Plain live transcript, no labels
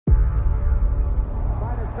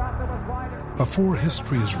Before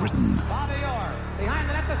history is written,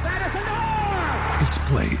 it's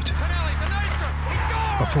played.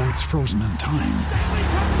 Before it's frozen in time,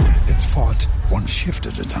 it's fought one shift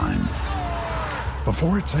at a time.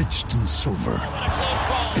 Before it's etched in silver,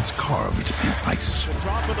 it's carved in ice.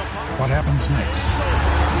 What happens next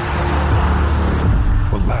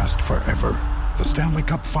will last forever. The Stanley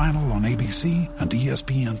Cup Final on ABC and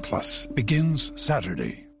ESPN Plus begins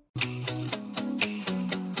Saturday.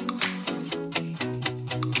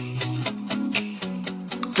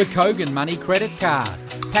 The Kogan Money Credit Card,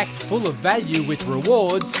 packed full of value with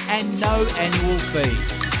rewards and no annual fee.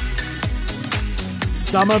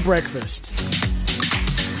 Summer Breakfast.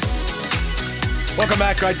 Welcome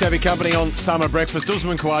back. Great to have your company on Summer Breakfast.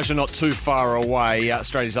 Usman Khawaja not too far away.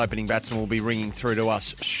 Australia's opening batsman will be ringing through to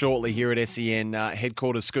us shortly here at SEN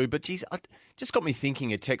headquarters, Scoop. But, geez, just got me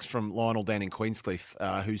thinking, a text from Lionel down in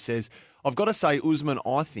Queenscliff who says, I've got to say Usman,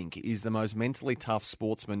 I think, is the most mentally tough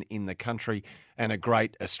sportsman in the country and a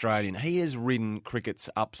great Australian. He has ridden cricket's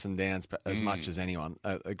ups and downs as much as anyone.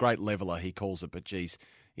 A great leveller, he calls it. But, geez,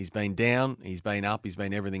 he's been down, he's been up, he's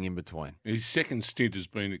been everything in between. His second stint has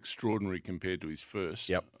been extraordinary compared to his first.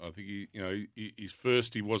 Yep. I think his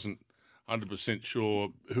first, he wasn't 100% sure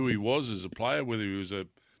who he was as a player, whether he was a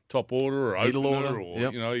top order or Middle opener, order, or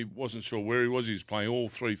yep. He wasn't sure where he was. He was playing all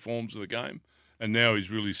three forms of the game, and now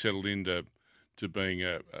he's really settled into being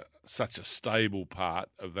such a stable part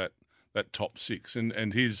of that top six,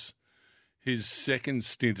 and his second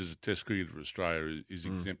stint as a Test cricketer for Australia is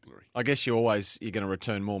exemplary. I guess you're going to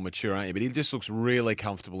return more mature, aren't you? But he just looks really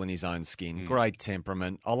comfortable in his own skin. Great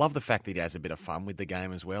temperament. I love the fact that he has a bit of fun with the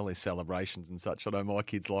game as well, his celebrations and such. I know my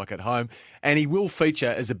kids like at home. And he will feature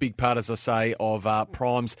as a big part, as I say, of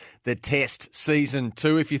Prime's The Test Season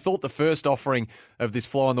 2. If you thought the first offering of this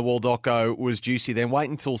fly-on-the-wall doco was juicy, then wait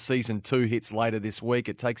until Season 2 hits later this week.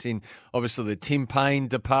 It takes in, obviously, the Tim Payne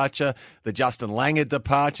departure, the Justin Langer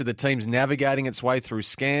departure, the team's navigating its way through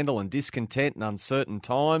scandal and discontent and uncertain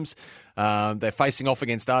times. They're facing off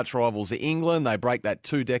against arch rivals England. They break that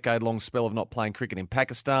 2-decade-long spell of not playing cricket in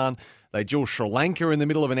Pakistan. They duel Sri Lanka in the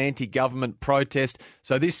middle of an anti-government protest.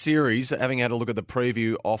 So this series, having had a look at the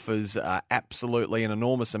preview, offers absolutely an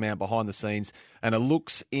enormous amount behind the scenes and a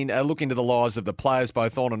look into the lives of the players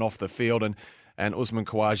both on and off the field. And Usman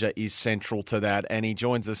Khawaja is central to that. And he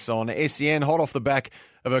joins us on SEN, hot off the back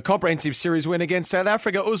of a comprehensive series win against South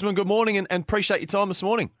Africa. Usman, good morning and appreciate your time this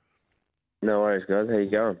morning. No worries, guys. How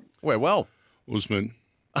you going? We're well. Usman,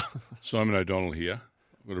 Simon O'Donnell here.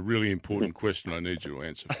 I've got a really important question I need you to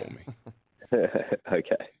answer for me.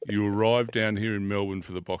 Okay. You arrived down here in Melbourne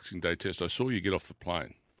for the Boxing Day Test. I saw you get off the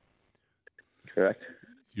plane. Correct.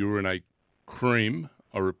 You were in a cream,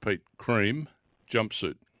 I repeat, cream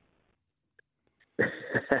jumpsuit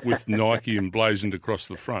with Nike emblazoned across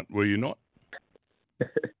the front. Were you not?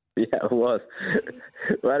 Yeah, it was.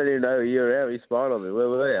 Well, I didn't even know you were out. You spied on me. Where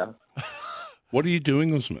were you? What are you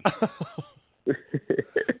doing, Usman? Are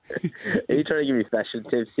you trying to give me fashion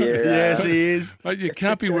tips here? Yes, he is. Mate, you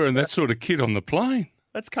can't be wearing that sort of kit on the plane.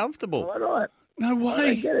 That's comfortable. Why not? No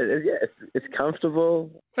way. I get it. It's comfortable.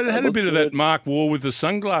 But it had a bit of that Mark Waugh with the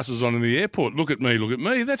sunglasses on in the airport. Look at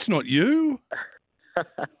me. That's not you.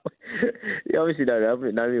 You obviously don't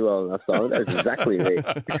know me well enough, so that's exactly me.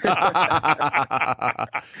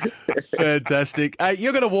 Fantastic.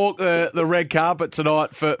 You're going to walk the red carpet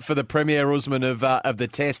tonight for the premiere, Usman, of the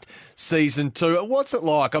Test Season 2. What's it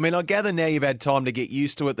like? I mean, I gather now you've had time to get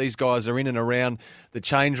used to it. These guys are in and around the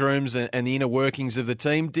change rooms and the inner workings of the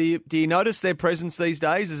team. Do you notice their presence these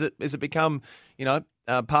days? Has it become,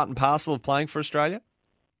 part and parcel of playing for Australia?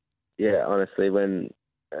 Yeah, honestly,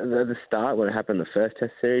 at the start, when it happened the first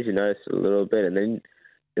Test series, you notice a little bit, and then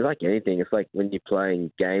it's like anything. It's like when you're playing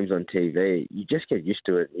games on TV, you just get used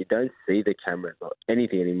to it. You don't see the cameras or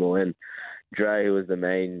anything anymore. And Dre, who was the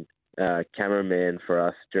main cameraman for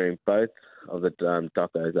us during both of the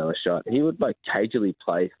docos that were shot, he would cagily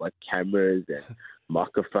place cameras and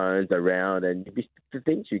microphones around, and the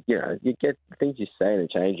things you get the things you say in a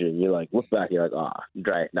change room, you look back, you're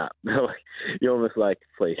Dre, nah. You're almost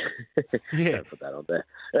please, yeah, don't put that on there.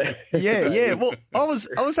 yeah. Well, I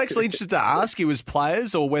was actually interested to ask you, as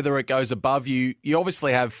players, or whether it goes above you. You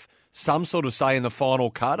obviously have some sort of say in the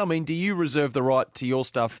final cut. I mean, do you reserve the right to your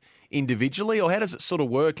stuff individually, or how does it sort of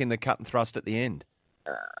work in the cut and thrust at the end?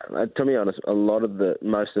 To be honest, most of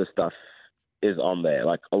the stuff is on there.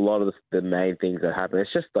 A lot of the main things that happen,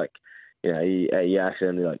 it's just you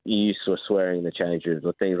accidentally you swearing in the change rooms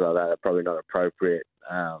or things like that are probably not appropriate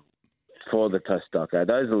for the Test doco.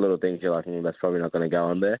 Those are little things you're that's probably not going to go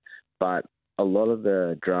on there. But a lot of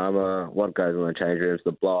the drama, what goes on in the change rooms,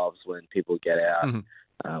 the blow-ups when people get out,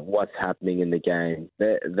 what's happening in the game.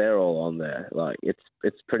 They're all on there. Like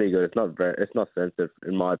it's pretty good. It's not sensitive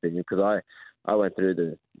in my opinion, because I went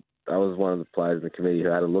through I was one of the players in the committee who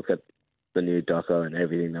had a look at the new doco and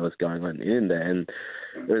everything that was going on in there, and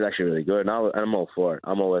it was actually really good. And I'm all for it.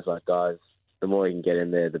 I'm always like, guys, the more you can get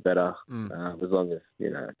in there, the better. As long as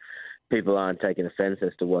people aren't taking offence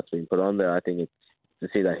as to what's been put on there. I think it's to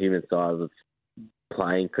see that human side of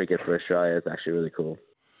playing cricket for Australia is actually really cool.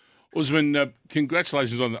 Usman,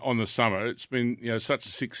 congratulations on the summer. It's been such a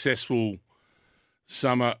successful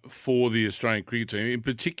summer for the Australian cricket team. In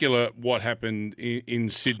particular, what happened in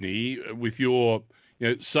Sydney with your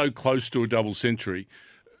so close to a double century.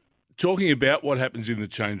 Talking about what happens in the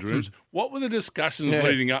change rooms, what were the discussions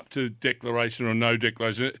leading up to declaration or no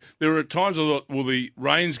declaration? There were times I thought, well, the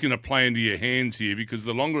rain's going to play into your hands here, because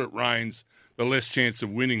the longer it rains, the less chance of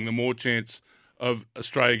winning, the more chance of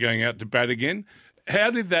Australia going out to bat again. How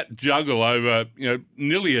did that juggle over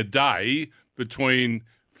nearly a day between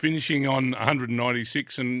finishing on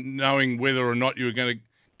 196 and knowing whether or not you were going to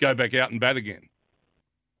go back out and bat again?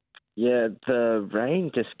 Yeah, the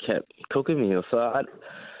rain just kept cooking me. So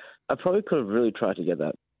I probably could have really tried to get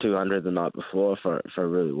that 200 the night before if I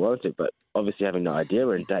really wanted to, but obviously having no idea,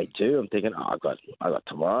 we're in day 2. I'm thinking, I got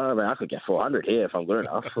tomorrow. I mean, I could get 400 here if I'm good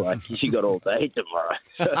enough. Like, you got all day tomorrow.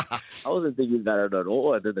 So I wasn't thinking that at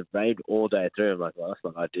all. And then it rained all day through. I'm like, well, that's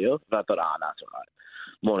not ideal. But I thought, that's all right.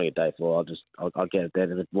 Morning of day 4, I'll get it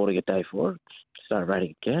then. And then morning of day 4, it started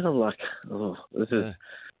raining again. I'm like, this is.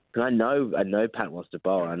 Because I know Pat wants to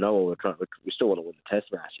bowl. I know we're trying. We still want to win the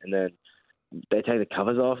Test match, and then they take the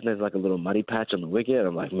covers off, and there's like a little muddy patch on the wicket.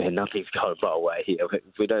 I'm like, man, nothing's going my way here.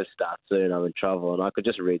 If we don't start soon, I'm in trouble. And I could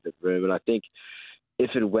just read the room. And I think if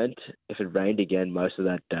it rained again most of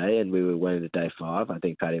that day, and we went into day 5, I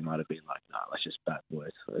think Paddy might have been like, no, let's just bat,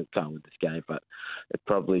 boys. We can't win this game. But it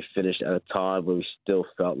probably finished at a time where we still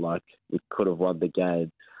felt like we could have won the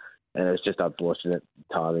game, and it was just unfortunate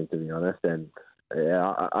timing, to be honest. And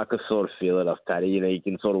yeah, I could sort of feel it off Paddy. You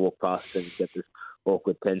can sort of walk past and get this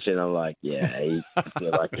awkward tension. I'm like, I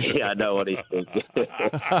know what he's thinking.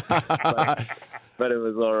 but it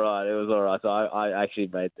was all right. So I actually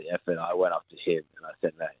made the effort. I went up to him and I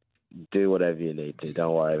said, mate, do whatever you need to.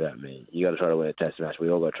 Don't worry about me. You got to try to win a Test match. We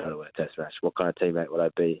all got to try to win a Test match. What kind of teammate would I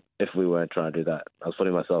be if we weren't trying to do that? I was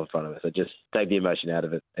putting myself in front of it. So just take the emotion out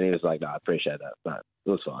of it. And he was like, no, I appreciate that. But it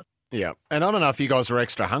was fine. Yeah, and I don't know if you guys were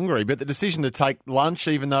extra hungry, but the decision to take lunch,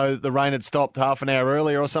 even though the rain had stopped half an hour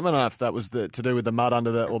earlier or something, I don't know if that was to do with the mud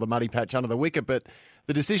or the muddy patch under the wicket, but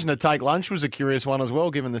the decision to take lunch was a curious one as well,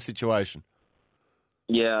 given the situation.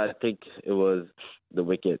 Yeah, I think it was the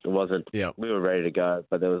wicket. It wasn't. Yeah. We were ready to go,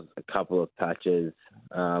 but there was a couple of patches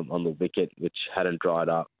on the wicket which hadn't dried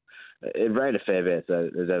up. It rained a fair bit, so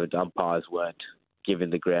the umpires weren't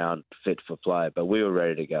giving the ground fit for play, but we were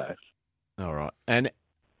ready to go. All right, and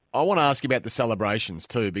I want to ask you about the celebrations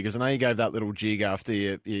too, because I know you gave that little jig after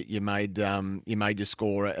you made your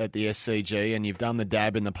score at the SCG, and you've done the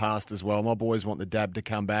dab in the past as well. My boys want the dab to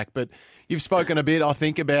come back, but you've spoken a bit, I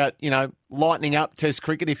think, about lightening up Test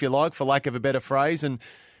cricket, if you like, for lack of a better phrase, and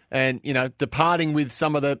departing with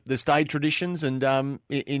some of the state traditions and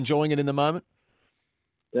enjoying it in the moment.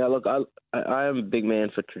 Yeah, look, I am a big man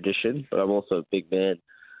for tradition, but I'm also a big man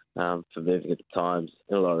for moving at the times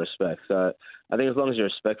in a lot of respects. So I think as long as you're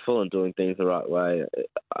respectful and doing things the right way,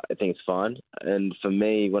 I think it's fine. And for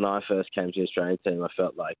me, when I first came to the Australian team, I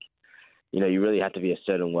felt like, you really had to be a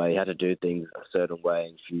certain way. You had to do things a certain way.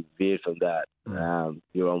 And if you veered from that,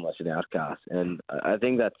 you're almost an outcast. And I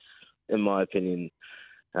think that's, in my opinion,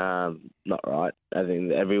 not right. I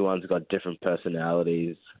think everyone's got different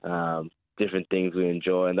personalities, different things we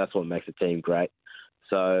enjoy, and that's what makes a team great.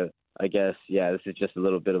 So I guess, this is just a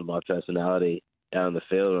little bit of my personality out on the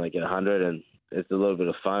field when I get 100, and it's a little bit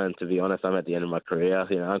of fun. And to be honest, I'm at the end of my career.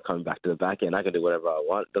 I'm coming back to the back end. I can do whatever I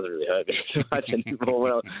want. It doesn't really hurt me too much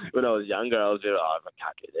anymore. When I was younger, I was just, I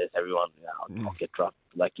can't do this. Everyone, I'll get dropped.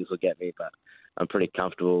 Like, you will get me. But I'm pretty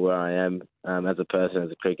comfortable where I am as a person,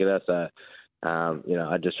 as a cricketer. So, I'm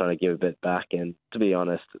just trying to give a bit back. And to be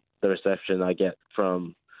honest, the reception I get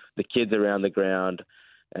from the kids around the ground,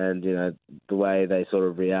 and, the way they sort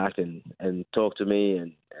of react and talk to me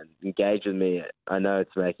and engage with me, I know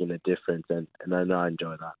it's making a difference, and I know I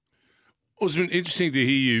enjoy that. Well, it's been interesting to hear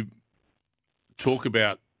you talk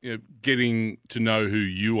about getting to know who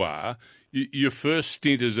you are. Your first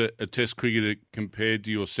stint as a Test cricketer compared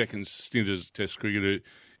to your second stint as a Test cricketer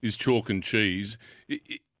is chalk and cheese.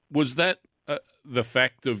 Was that the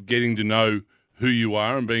fact of getting to know who you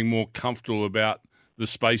are and being more comfortable about the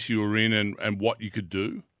space you were in and what you could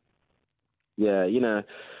do? Yeah,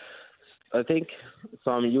 I think,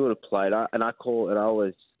 Simon, you would have played, and I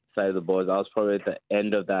always say to the boys, I was probably at the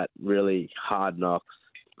end of that really hard knocks,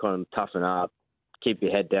 kind of toughen up, keep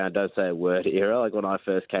your head down, don't say a word era. Like when I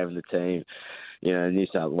first came in the team, New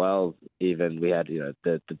South Wales, even we had,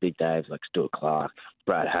 the big names like Stuart Clark,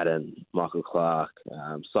 Brad Haddon, Michael Clark,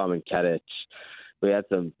 Simon Kadich. We had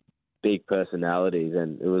some big personalities,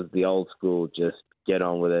 and it was the old school, just get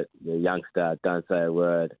on with it. You're a youngster, don't say a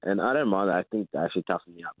word. And I don't mind that. I think they actually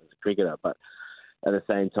toughened me up as a cricketer. But at the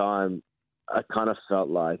same time, I kind of felt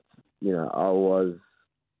like, I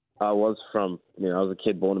was from, I was a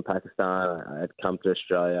kid born in Pakistan. I had come to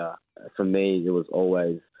Australia. For me, it was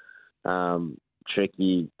always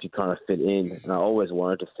tricky to kind of fit in. And I always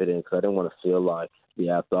wanted to fit in because I didn't want to feel like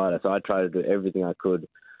the outsider. So I tried to do everything I could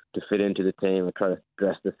to fit into the team. I tried to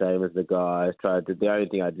dress the same as the guys. The only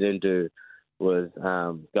thing I didn't do was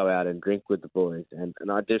go out and drink with the boys. And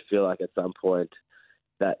I did feel like at some point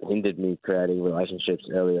that hindered me creating relationships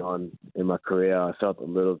early on in my career. I felt a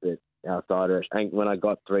little bit outsiderish. And when I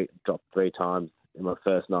dropped 3 times in my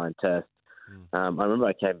first 9 tests, I remember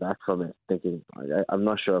I came back from it thinking, I'm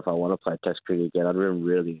not sure if I want to play test cricket again. I didn't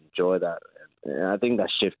really enjoy that. And I think that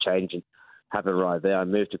shift change happened right there. I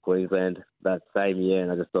moved to Queensland that same year,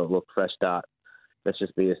 and I just thought, look, fresh start. Let's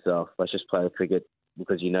just be yourself. Let's just play the cricket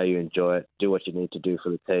because you enjoy it. Do what you need to do for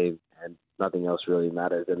the team, and nothing else really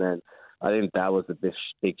matters. And then I think that was the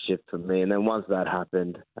big shift for me. And then once that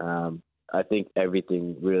happened, I think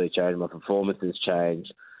everything really changed. My performances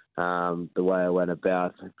changed. The way I went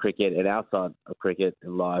about cricket and outside of cricket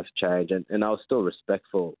and life changed. And I was still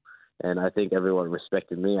respectful. And I think everyone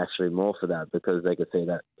respected me actually more for that because they could see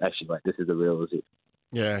that actually, like, this is the real Uzi.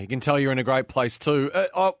 Yeah, you can tell you're in a great place too.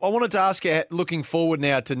 I wanted to ask you, looking forward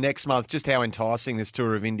now to next month, just how enticing this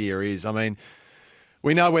Tour of India is. I mean,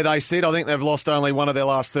 we know where they sit. I think they've lost only one of their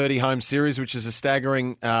last 30 home series, which is a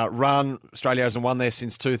staggering run. Australia hasn't won there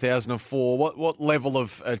since 2004. What level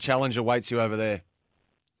of challenge awaits you over there?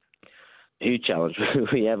 Huge challenge.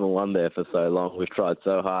 We haven't won there for so long. We've tried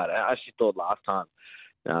so hard. I actually thought last time,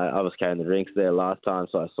 I was carrying the rinks there last time,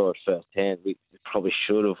 so I saw it firsthand. We probably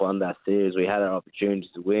should have won that series. We had our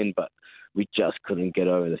opportunities to win, but we just couldn't get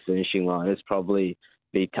over the finishing line. It's probably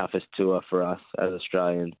the toughest tour for us as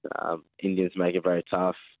Australians. Indians make it very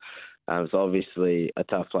tough. It's obviously a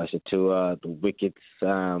tough place to tour. The wickets,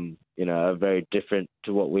 are very different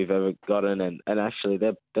to what we've ever gotten, and actually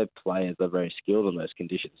their players are very skilled in those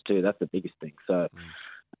conditions too. That's the biggest thing. So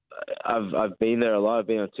I've been there a lot. I've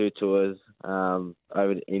been on 2 tours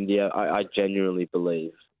over to India. I genuinely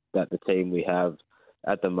believe that the team we have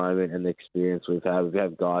at the moment and the experience we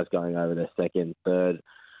have guys going over their 2nd, 3rd,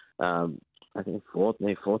 I think 4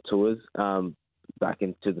 tours back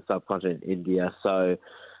into the subcontinent India. So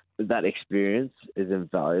that experience is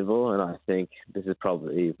invaluable, and I think this is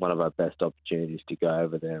probably one of our best opportunities to go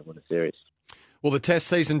over there and win a series. Well, the Test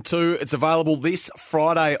Season 2, it's available this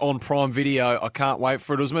Friday on Prime Video. I can't wait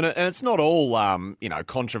for it, Usman. And it's not all,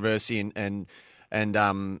 controversy and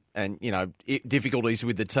difficulties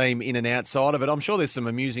with the team in and outside of it. I'm sure there's some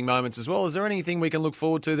amusing moments as well. Is there anything we can look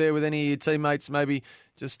forward to there with any of your teammates maybe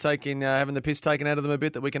just having the piss taken out of them a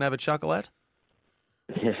bit that we can have a chuckle at?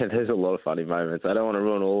 Yeah, there's a lot of funny moments. I don't want to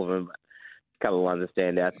ruin all of them, but a couple of ones that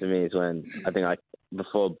stand out to me is when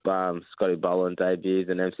before Scotty Boland debuted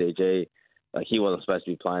in MCG, he wasn't supposed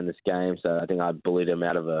to be playing this game, so I think I bullied him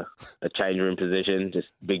out of a change room position, just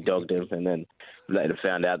big dogged him, and then later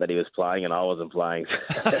found out that he was playing and I wasn't playing.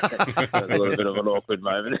 It was a little bit of an awkward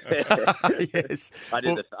moment. Yes. I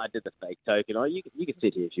did the fake token. Oh, you can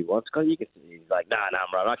sit here if you want, Scott. You can sit here. He's like, nah,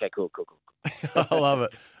 I'm right. Okay, cool. I love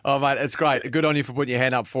it. Oh, mate, it's great. Good on you for putting your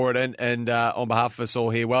hand up for it, and on behalf of us all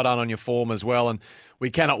here, well done on your form as well. And we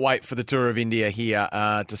cannot wait for the Tour of India here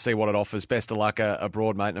to see what it offers. Best of luck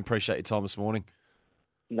abroad, mate, and appreciate your time this morning.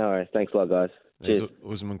 No worries. Thanks a lot, guys. Cheers.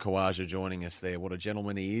 Usman Khawaja joining us there. What a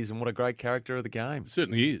gentleman he is, and what a great character of the game.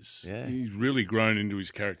 Certainly is. Yeah. He's really grown into his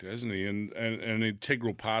character, hasn't he? And an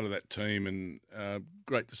integral part of that team, and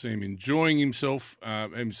great to see him enjoying himself,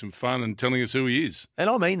 having some fun and telling us who he is. And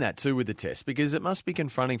I mean that too with the Test, because it must be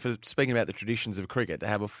confronting, for speaking about the traditions of cricket, to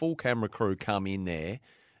have a full camera crew come in there,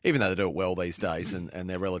 even though they do it well these days and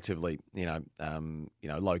they're relatively,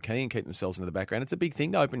 low key and keep themselves in the background. It's a big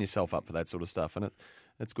thing to open yourself up for that sort of stuff, and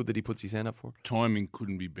it's good that he puts his hand up for it. Timing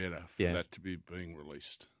couldn't be better for that to be being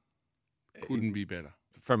released. Couldn't be better.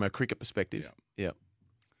 From a cricket perspective? Yeah.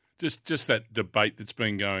 Just that debate that's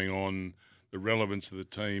been going on, the relevance of the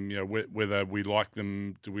team, whether we like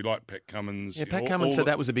them, do we like Pat Cummins? Yeah, Pat Cummins said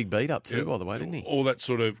that was a big beat-up too, by the way, didn't he? All that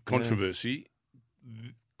sort of controversy.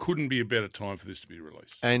 Couldn't be a better time for this to be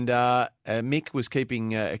released. And Mick was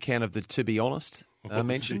keeping account of the To Be Honest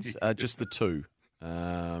mentions? Just the two.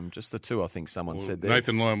 Just the two, I think someone said there.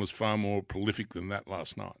 Nathan Lyon was far more prolific than that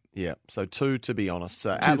last night. Yeah, so two to be honest.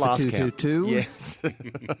 At for last two, count. two. Yes,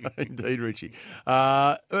 indeed, Richie.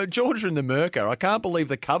 Georgia and Namurka. I can't believe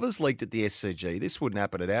the covers leaked at the SCG. This wouldn't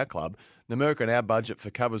happen at our club. Namurka and our budget for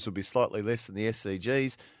covers would be slightly less than the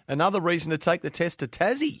SCG's. Another reason to take the test to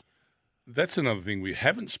Tassie. That's another thing we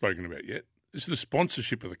haven't spoken about yet. Is the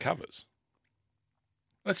sponsorship of the covers.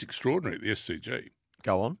 That's extraordinary at the SCG.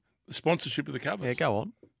 Go on. The sponsorship of the covers. Yeah, go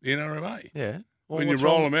on. The NRMA. Yeah. Well, when you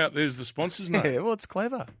roll them out, there's the sponsors' name. Yeah, well, it's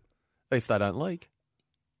clever. If they don't leak.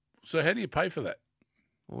 So how do you pay for that?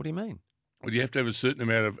 What do you mean? Well, you have to have a certain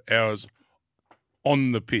amount of hours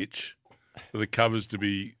on the pitch for the covers to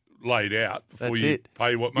be laid out before That's you it.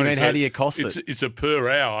 pay what You money. mean, how do you cost it? It's a per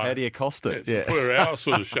hour. How do you cost it? It's a per hour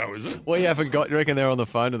sort of show, is it? We haven't got. You reckon they're on the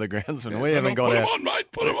phone to the groundsman? We So haven't got put our. them on,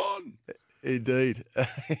 mate. Put them on. Indeed.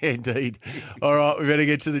 Indeed. All right, we better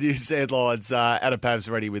get to the news headlines. Adam Pav's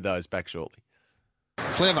ready with those. Back shortly.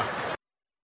 Clever.